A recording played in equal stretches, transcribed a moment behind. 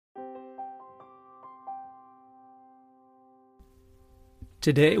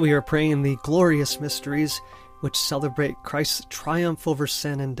Today we are praying the glorious mysteries which celebrate Christ's triumph over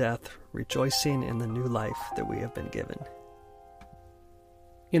sin and death, rejoicing in the new life that we have been given.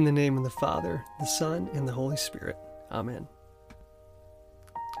 In the name of the Father, the Son, and the Holy Spirit. Amen.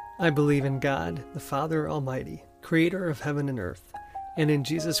 I believe in God, the Father Almighty, creator of heaven and earth, and in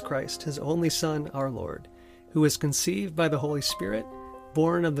Jesus Christ, his only Son, our Lord, who was conceived by the Holy Spirit,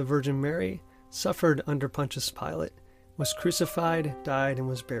 born of the Virgin Mary, suffered under Pontius Pilate, was crucified, died, and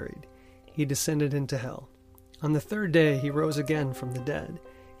was buried. He descended into hell. On the third day he rose again from the dead.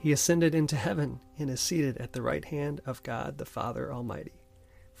 He ascended into heaven and is seated at the right hand of God the Father Almighty.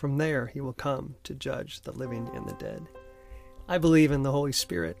 From there he will come to judge the living and the dead. I believe in the Holy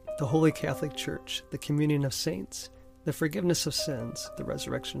Spirit, the Holy Catholic Church, the communion of saints, the forgiveness of sins, the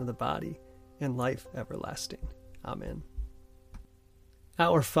resurrection of the body, and life everlasting. Amen.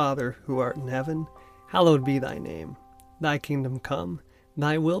 Our Father, who art in heaven, hallowed be thy name. Thy kingdom come,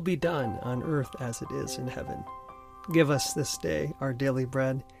 thy will be done on earth as it is in heaven. Give us this day our daily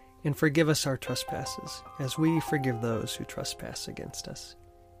bread, and forgive us our trespasses, as we forgive those who trespass against us.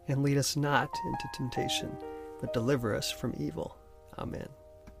 And lead us not into temptation, but deliver us from evil. Amen.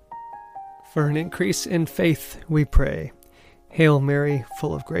 For an increase in faith, we pray. Hail Mary,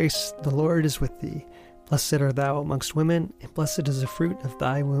 full of grace, the Lord is with thee. Blessed art thou amongst women, and blessed is the fruit of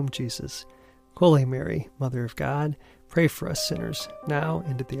thy womb, Jesus. Holy Mary, Mother of God, pray for us sinners, now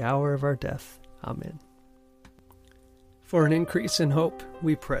and at the hour of our death. Amen. For an increase in hope,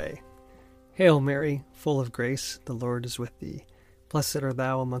 we pray. Hail Mary, full of grace, the Lord is with thee. Blessed art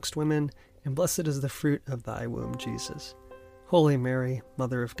thou amongst women, and blessed is the fruit of thy womb, Jesus. Holy Mary,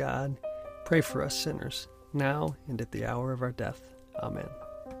 Mother of God, pray for us sinners, now and at the hour of our death. Amen.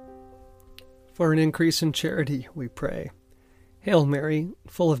 For an increase in charity, we pray. Hail Mary,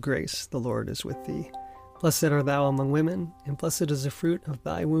 full of grace, the Lord is with thee. Blessed art thou among women, and blessed is the fruit of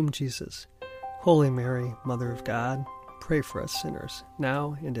thy womb, Jesus. Holy Mary, Mother of God, pray for us sinners,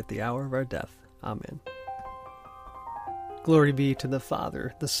 now and at the hour of our death. Amen. Glory be to the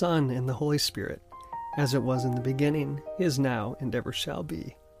Father, the Son, and the Holy Spirit, as it was in the beginning, is now, and ever shall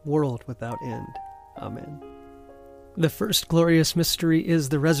be, world without end. Amen. The first glorious mystery is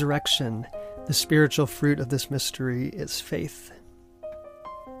the resurrection. The spiritual fruit of this mystery is faith.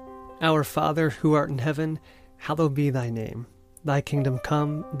 Our Father, who art in heaven, hallowed be thy name. Thy kingdom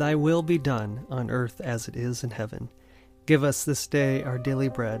come, thy will be done, on earth as it is in heaven. Give us this day our daily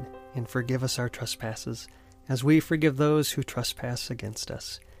bread, and forgive us our trespasses, as we forgive those who trespass against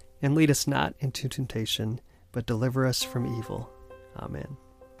us. And lead us not into temptation, but deliver us from evil. Amen.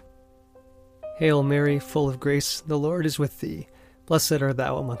 Hail Mary, full of grace, the Lord is with thee. Blessed art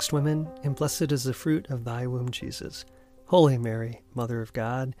thou amongst women, and blessed is the fruit of thy womb, Jesus. Holy Mary, Mother of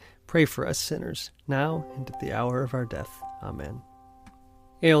God, pray for us sinners, now and at the hour of our death. Amen.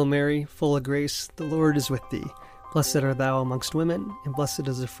 Hail Mary, full of grace, the Lord is with thee. Blessed art thou amongst women, and blessed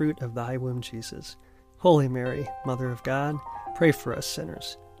is the fruit of thy womb, Jesus. Holy Mary, Mother of God, pray for us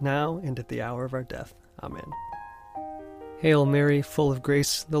sinners, now and at the hour of our death. Amen. Hail Mary, full of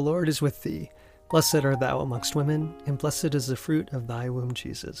grace, the Lord is with thee. Blessed art thou amongst women, and blessed is the fruit of thy womb,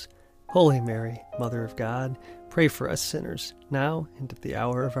 Jesus. Holy Mary, Mother of God, pray for us sinners, now and at the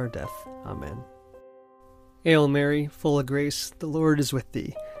hour of our death. Amen. Hail Mary, full of grace, the Lord is with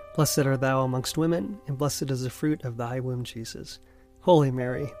thee. Blessed art thou amongst women, and blessed is the fruit of thy womb, Jesus. Holy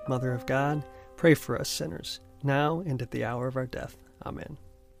Mary, Mother of God, pray for us sinners, now and at the hour of our death. Amen.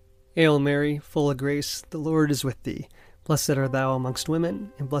 Hail Mary, full of grace, the Lord is with thee. Blessed art thou amongst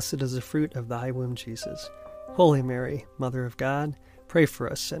women, and blessed is the fruit of thy womb, Jesus. Holy Mary, Mother of God, pray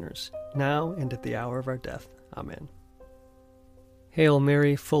for us sinners, now and at the hour of our death. Amen. Hail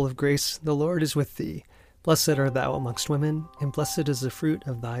Mary, full of grace, the Lord is with thee. Blessed art thou amongst women, and blessed is the fruit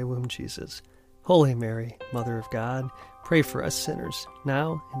of thy womb, Jesus. Holy Mary, Mother of God, pray for us sinners,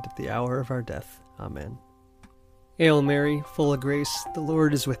 now and at the hour of our death. Amen. Hail Mary, full of grace, the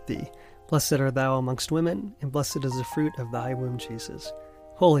Lord is with thee. Blessed art thou amongst women, and blessed is the fruit of thy womb, Jesus.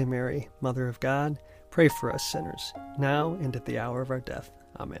 Holy Mary, Mother of God, pray for us sinners, now and at the hour of our death.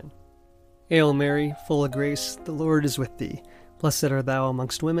 Amen. Hail Mary, full of grace, the Lord is with thee. Blessed art thou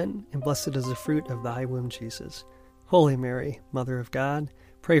amongst women, and blessed is the fruit of thy womb, Jesus. Holy Mary, Mother of God,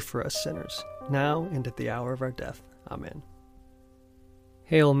 pray for us sinners, now and at the hour of our death. Amen.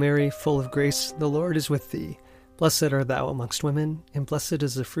 Hail Mary, full of grace, the Lord is with thee. Blessed art thou amongst women, and blessed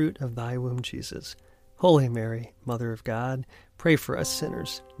is the fruit of thy womb, Jesus. Holy Mary, Mother of God, pray for us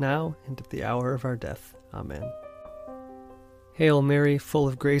sinners, now and at the hour of our death. Amen. Hail Mary, full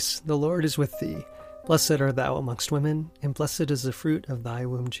of grace, the Lord is with thee. Blessed art thou amongst women, and blessed is the fruit of thy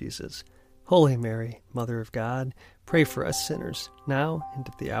womb, Jesus. Holy Mary, Mother of God, pray for us sinners, now and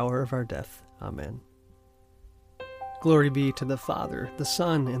at the hour of our death. Amen. Glory be to the Father, the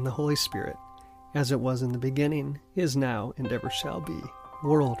Son, and the Holy Spirit, as it was in the beginning, is now, and ever shall be,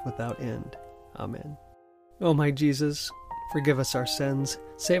 world without end. Amen. O my Jesus, forgive us our sins,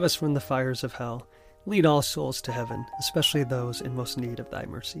 save us from the fires of hell, lead all souls to heaven, especially those in most need of thy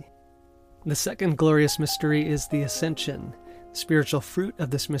mercy. The second glorious mystery is the Ascension. The spiritual fruit of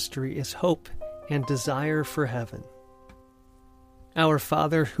this mystery is hope and desire for heaven. Our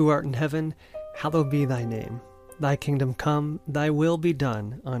Father, who art in heaven, hallowed be thy name. Thy kingdom come, thy will be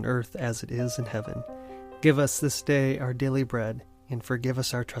done, on earth as it is in heaven. Give us this day our daily bread, and forgive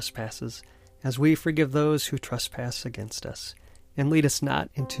us our trespasses, as we forgive those who trespass against us. And lead us not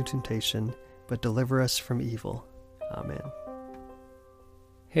into temptation, but deliver us from evil. Amen.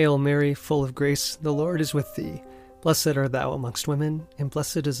 Hail Mary, full of grace, the Lord is with thee. Blessed art thou amongst women, and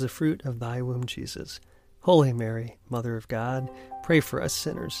blessed is the fruit of thy womb, Jesus. Holy Mary, Mother of God, pray for us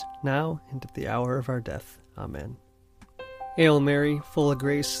sinners, now and at the hour of our death. Amen. Hail Mary, full of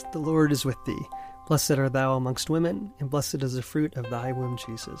grace, the Lord is with thee. Blessed art thou amongst women, and blessed is the fruit of thy womb,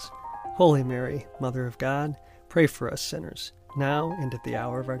 Jesus. Holy Mary, Mother of God, pray for us sinners, now and at the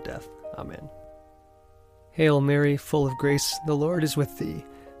hour of our death. Amen. Hail Mary, full of grace, the Lord is with thee.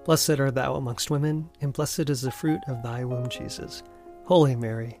 Blessed art thou amongst women, and blessed is the fruit of thy womb, Jesus. Holy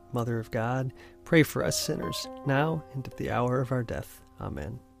Mary, Mother of God, pray for us sinners, now and at the hour of our death.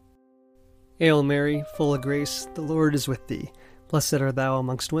 Amen. Hail Mary, full of grace, the Lord is with thee. Blessed art thou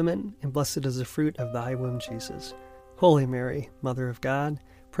amongst women, and blessed is the fruit of thy womb, Jesus. Holy Mary, Mother of God,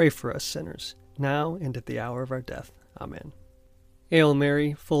 pray for us sinners, now and at the hour of our death. Amen. Hail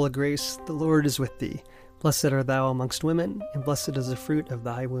Mary, full of grace, the Lord is with thee. Blessed art thou amongst women, and blessed is the fruit of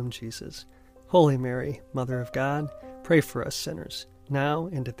thy womb, Jesus. Holy Mary, Mother of God, pray for us sinners, now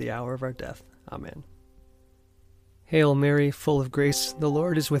and at the hour of our death. Amen. Hail Mary, full of grace, the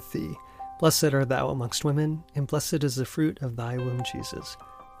Lord is with thee. Blessed art thou amongst women, and blessed is the fruit of thy womb, Jesus.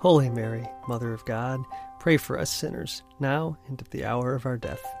 Holy Mary, Mother of God, pray for us sinners, now and at the hour of our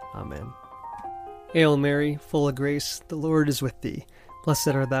death. Amen. Hail Mary, full of grace, the Lord is with thee. Blessed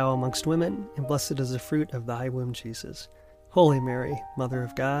art thou amongst women, and blessed is the fruit of thy womb, Jesus. Holy Mary, Mother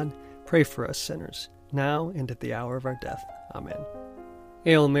of God, pray for us sinners, now and at the hour of our death. Amen.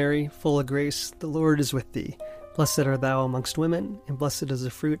 Hail Mary, full of grace, the Lord is with thee. Blessed art thou amongst women, and blessed is the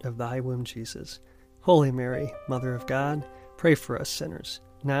fruit of thy womb, Jesus. Holy Mary, Mother of God, pray for us sinners,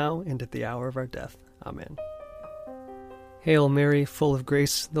 now and at the hour of our death. Amen. Hail Mary, full of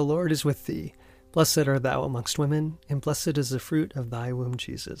grace, the Lord is with thee. Blessed art thou amongst women, and blessed is the fruit of thy womb,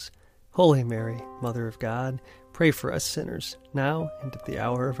 Jesus. Holy Mary, Mother of God, pray for us sinners, now and at the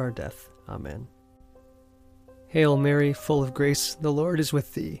hour of our death. Amen. Hail Mary, full of grace, the Lord is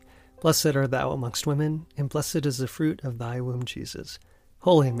with thee. Blessed art thou amongst women, and blessed is the fruit of thy womb, Jesus.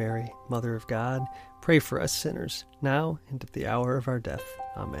 Holy Mary, Mother of God, pray for us sinners, now and at the hour of our death.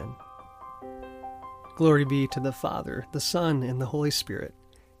 Amen. Glory be to the Father, the Son, and the Holy Spirit,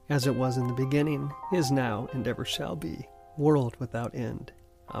 as it was in the beginning, is now, and ever shall be, world without end.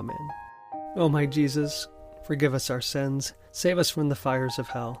 Amen. O my Jesus, forgive us our sins, save us from the fires of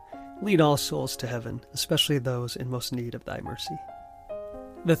hell, lead all souls to heaven, especially those in most need of thy mercy.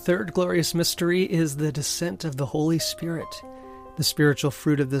 The third glorious mystery is the descent of the Holy Spirit. The spiritual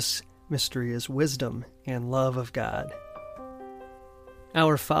fruit of this mystery is wisdom and love of God.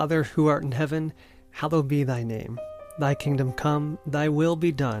 Our Father, who art in heaven, hallowed be thy name. Thy kingdom come, thy will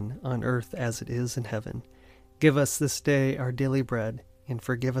be done, on earth as it is in heaven. Give us this day our daily bread, and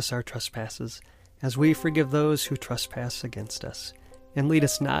forgive us our trespasses, as we forgive those who trespass against us. And lead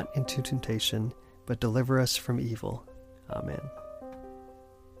us not into temptation, but deliver us from evil. Amen.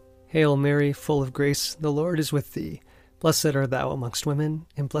 Hail Mary, full of grace, the Lord is with thee. Blessed art thou amongst women,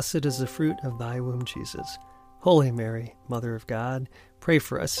 and blessed is the fruit of thy womb, Jesus. Holy Mary, Mother of God, pray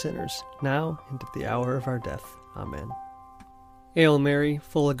for us sinners, now and at the hour of our death. Amen. Hail Mary,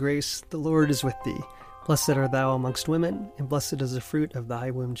 full of grace, the Lord is with thee. Blessed art thou amongst women, and blessed is the fruit of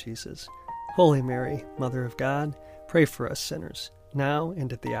thy womb, Jesus. Holy Mary, Mother of God, pray for us sinners, now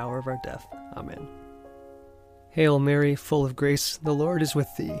and at the hour of our death. Amen. Hail Mary, full of grace, the Lord is with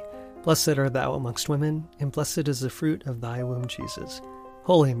thee. Blessed art thou amongst women, and blessed is the fruit of thy womb, Jesus.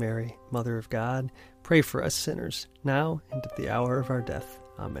 Holy Mary, Mother of God, pray for us sinners, now and at the hour of our death.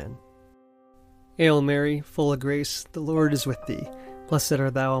 Amen. Hail Mary, full of grace, the Lord is with thee. Blessed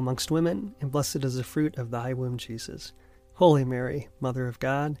art thou amongst women, and blessed is the fruit of thy womb, Jesus. Holy Mary, Mother of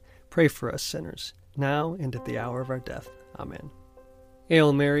God, pray for us sinners, now and at the hour of our death. Amen.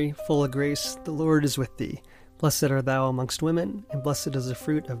 Hail Mary, full of grace, the Lord is with thee. Blessed art thou amongst women, and blessed is the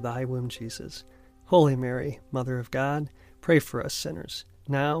fruit of thy womb, Jesus. Holy Mary, Mother of God, pray for us sinners,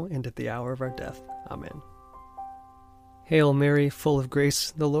 now and at the hour of our death. Amen. Hail Mary, full of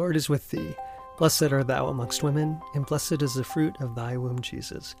grace, the Lord is with thee. Blessed art thou amongst women, and blessed is the fruit of thy womb,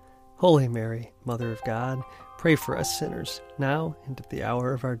 Jesus. Holy Mary, Mother of God, pray for us sinners, now and at the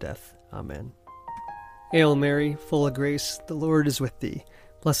hour of our death. Amen. Hail Mary, full of grace, the Lord is with thee.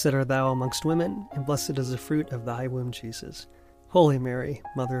 Blessed art thou amongst women, and blessed is the fruit of thy womb, Jesus. Holy Mary,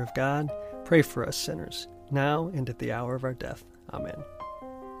 Mother of God, pray for us sinners, now and at the hour of our death. Amen.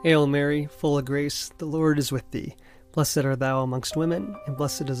 Hail Mary, full of grace, the Lord is with thee. Blessed art thou amongst women, and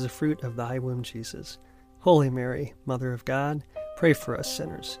blessed is the fruit of thy womb, Jesus. Holy Mary, Mother of God, pray for us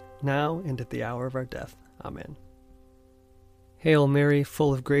sinners, now and at the hour of our death. Amen. Hail Mary,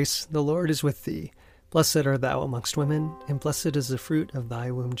 full of grace, the Lord is with thee. Blessed art thou amongst women, and blessed is the fruit of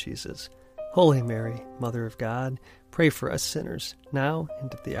thy womb, Jesus. Holy Mary, Mother of God, pray for us sinners, now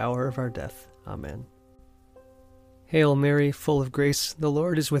and at the hour of our death. Amen. Hail Mary, full of grace, the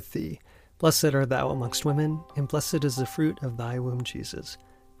Lord is with thee. Blessed art thou amongst women, and blessed is the fruit of thy womb, Jesus.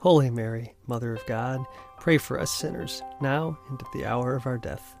 Holy Mary, Mother of God, pray for us sinners, now and at the hour of our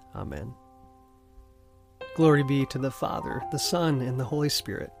death. Amen. Glory be to the Father, the Son, and the Holy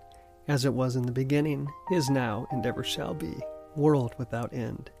Spirit, as it was in the beginning, is now, and ever shall be, world without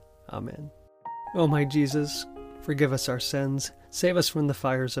end. Amen. O my Jesus, forgive us our sins, save us from the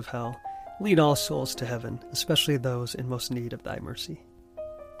fires of hell, lead all souls to heaven, especially those in most need of thy mercy.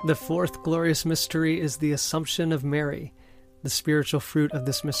 The fourth glorious mystery is the Assumption of Mary. The spiritual fruit of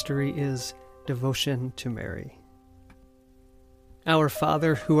this mystery is devotion to Mary. Our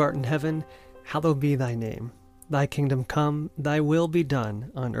Father, who art in heaven, hallowed be thy name. Thy kingdom come, thy will be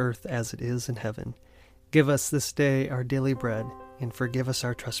done, on earth as it is in heaven. Give us this day our daily bread, and forgive us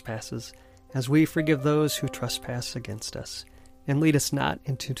our trespasses, as we forgive those who trespass against us. And lead us not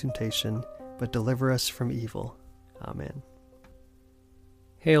into temptation, but deliver us from evil. Amen.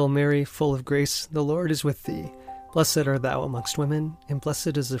 Hail Mary, full of grace, the Lord is with thee. Blessed art thou amongst women, and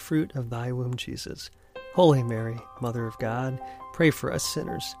blessed is the fruit of thy womb, Jesus. Holy Mary, Mother of God, pray for us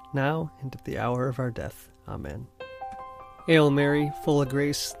sinners, now and at the hour of our death. Amen. Hail Mary, full of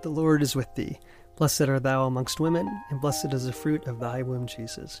grace, the Lord is with thee. Blessed art thou amongst women, and blessed is the fruit of thy womb,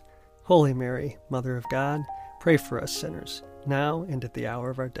 Jesus. Holy Mary, Mother of God, pray for us sinners, now and at the hour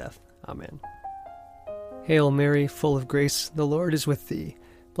of our death. Amen. Hail Mary, full of grace, the Lord is with thee.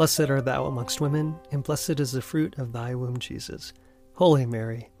 Blessed art thou amongst women, and blessed is the fruit of thy womb, Jesus. Holy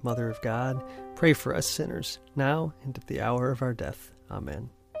Mary, Mother of God, pray for us sinners, now and at the hour of our death. Amen.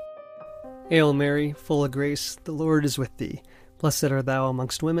 Hail Mary, full of grace, the Lord is with thee. Blessed art thou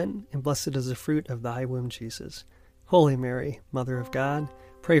amongst women, and blessed is the fruit of thy womb, Jesus. Holy Mary, Mother of God,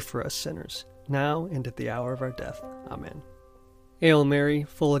 pray for us sinners, now and at the hour of our death. Amen. Hail Mary,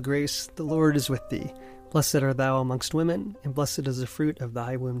 full of grace, the Lord is with thee. Blessed art thou amongst women, and blessed is the fruit of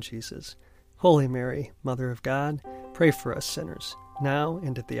thy womb, Jesus. Holy Mary, Mother of God, pray for us sinners, now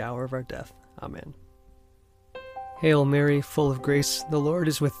and at the hour of our death. Amen. Hail Mary, full of grace, the Lord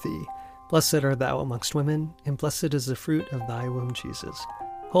is with thee. Blessed art thou amongst women, and blessed is the fruit of thy womb, Jesus.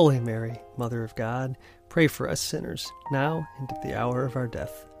 Holy Mary, Mother of God, pray for us sinners, now and at the hour of our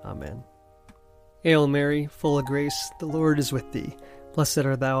death. Amen. Hail Mary, full of grace, the Lord is with thee. Blessed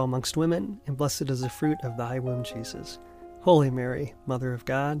art thou amongst women, and blessed is the fruit of thy womb, Jesus. Holy Mary, Mother of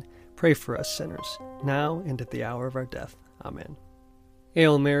God, pray for us sinners, now and at the hour of our death. Amen.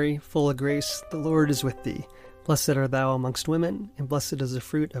 Hail Mary, full of grace, the Lord is with thee. Blessed art thou amongst women, and blessed is the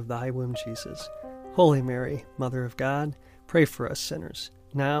fruit of thy womb, Jesus. Holy Mary, Mother of God, pray for us sinners,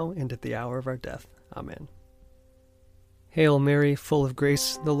 now and at the hour of our death. Amen. Hail Mary, full of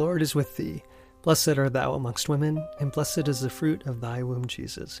grace, the Lord is with thee. Blessed art thou amongst women, and blessed is the fruit of thy womb,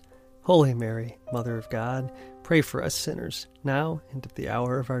 Jesus. Holy Mary, Mother of God, pray for us sinners, now and at the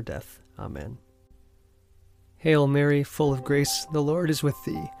hour of our death. Amen. Hail Mary, full of grace, the Lord is with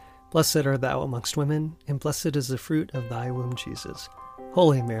thee. Blessed art thou amongst women, and blessed is the fruit of thy womb, Jesus.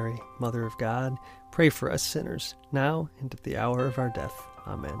 Holy Mary, Mother of God, pray for us sinners, now and at the hour of our death.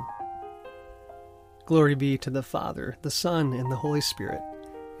 Amen. Glory be to the Father, the Son, and the Holy Spirit,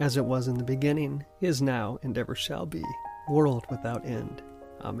 as it was in the beginning, is now, and ever shall be, world without end.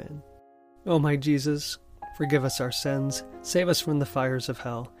 Amen. O my Jesus, forgive us our sins, save us from the fires of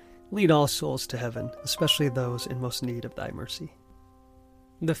hell, lead all souls to heaven, especially those in most need of thy mercy.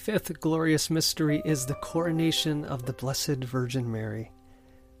 The fifth glorious mystery is the coronation of the Blessed Virgin Mary.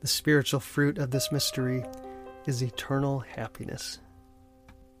 The spiritual fruit of this mystery is eternal happiness.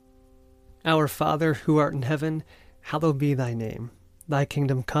 Our Father, who art in heaven, hallowed be thy name. Thy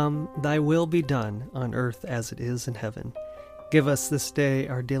kingdom come, thy will be done, on earth as it is in heaven. Give us this day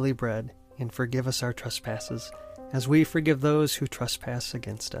our daily bread, and forgive us our trespasses, as we forgive those who trespass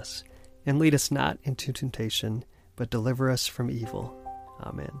against us. And lead us not into temptation, but deliver us from evil.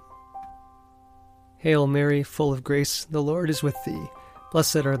 Amen. Hail Mary, full of grace, the Lord is with thee.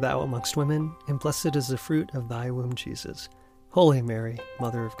 Blessed art thou amongst women, and blessed is the fruit of thy womb, Jesus. Holy Mary,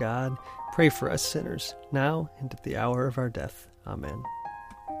 Mother of God, pray for us sinners, now and at the hour of our death. Amen.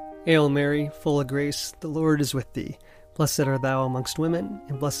 Hail Mary, full of grace, the Lord is with thee. Blessed art thou amongst women,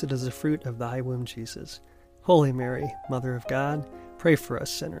 and blessed is the fruit of thy womb, Jesus. Holy Mary, Mother of God, pray for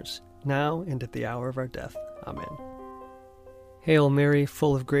us sinners, now and at the hour of our death. Amen. Hail Mary,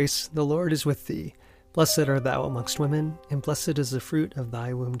 full of grace, the Lord is with thee. Blessed art thou amongst women, and blessed is the fruit of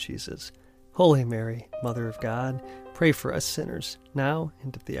thy womb, Jesus. Holy Mary, Mother of God, pray for us sinners, now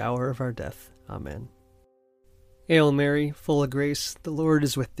and at the hour of our death. Amen. Hail Mary, full of grace, the Lord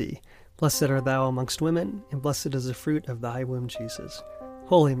is with thee. Blessed art thou amongst women, and blessed is the fruit of thy womb, Jesus.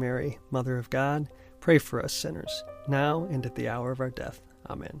 Holy Mary, Mother of God, pray for us sinners, now and at the hour of our death.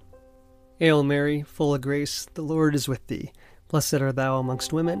 Amen. Hail Mary, full of grace, the Lord is with thee. Blessed art thou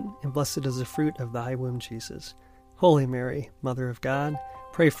amongst women, and blessed is the fruit of thy womb, Jesus. Holy Mary, Mother of God,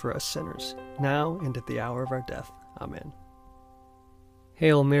 pray for us sinners, now and at the hour of our death. Amen.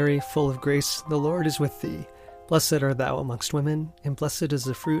 Hail Mary, full of grace, the Lord is with thee. Blessed art thou amongst women, and blessed is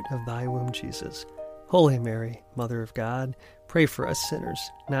the fruit of thy womb, Jesus. Holy Mary, Mother of God, pray for us sinners,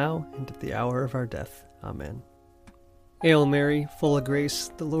 now and at the hour of our death. Amen. Hail Mary, full of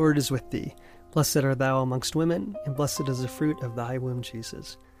grace, the Lord is with thee. Blessed art thou amongst women, and blessed is the fruit of thy womb,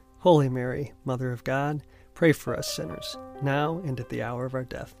 Jesus. Holy Mary, Mother of God, pray for us sinners, now and at the hour of our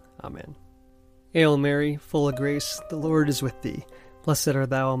death. Amen. Hail Mary, full of grace, the Lord is with thee. Blessed art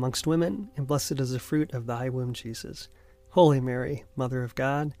thou amongst women, and blessed is the fruit of thy womb, Jesus. Holy Mary, Mother of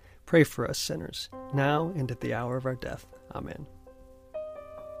God, pray for us sinners, now and at the hour of our death. Amen.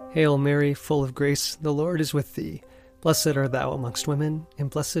 Hail Mary, full of grace, the Lord is with thee. Blessed art thou amongst women, and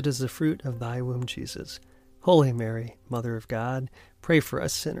blessed is the fruit of thy womb, Jesus. Holy Mary, Mother of God, pray for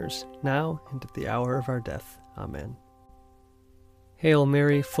us sinners, now and at the hour of our death. Amen. Hail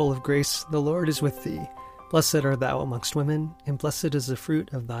Mary, full of grace, the Lord is with thee. Blessed art thou amongst women, and blessed is the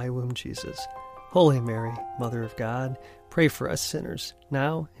fruit of thy womb, Jesus. Holy Mary, Mother of God, pray for us sinners,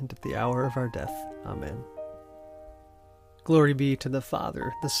 now and at the hour of our death. Amen. Glory be to the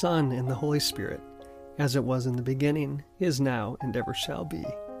Father, the Son, and the Holy Spirit, as it was in the beginning, is now, and ever shall be,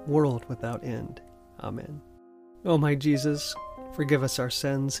 world without end. Amen. O my Jesus, forgive us our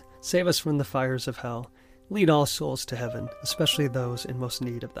sins, save us from the fires of hell, lead all souls to heaven, especially those in most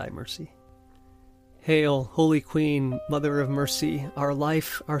need of thy mercy. Hail, Holy Queen, Mother of Mercy, our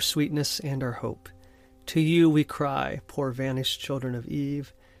life, our sweetness, and our hope. To you we cry, poor vanished children of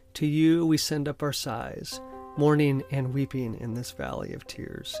Eve. To you we send up our sighs, mourning and weeping in this valley of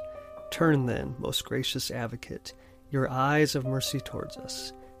tears. Turn then, most gracious Advocate, your eyes of mercy towards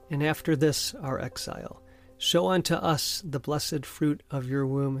us, and after this our exile, show unto us the blessed fruit of your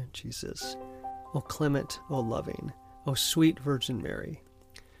womb, Jesus. O clement, O loving, O sweet Virgin Mary,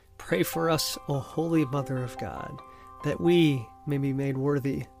 pray for us, O Holy Mother of God, that we may be made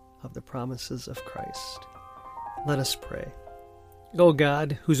worthy of the promises of Christ. Let us pray. O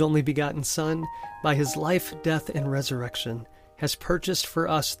God, whose only begotten Son, by his life, death, and resurrection, has purchased for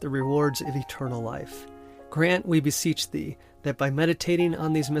us the rewards of eternal life, grant, we beseech thee, that by meditating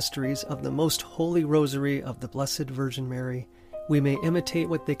on these mysteries of the most holy rosary of the Blessed Virgin Mary, we may imitate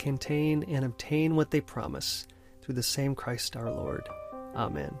what they contain and obtain what they promise, through the same Christ our Lord.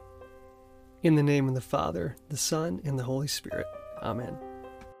 Amen. In the name of the Father, the Son, and the Holy Spirit. Amen.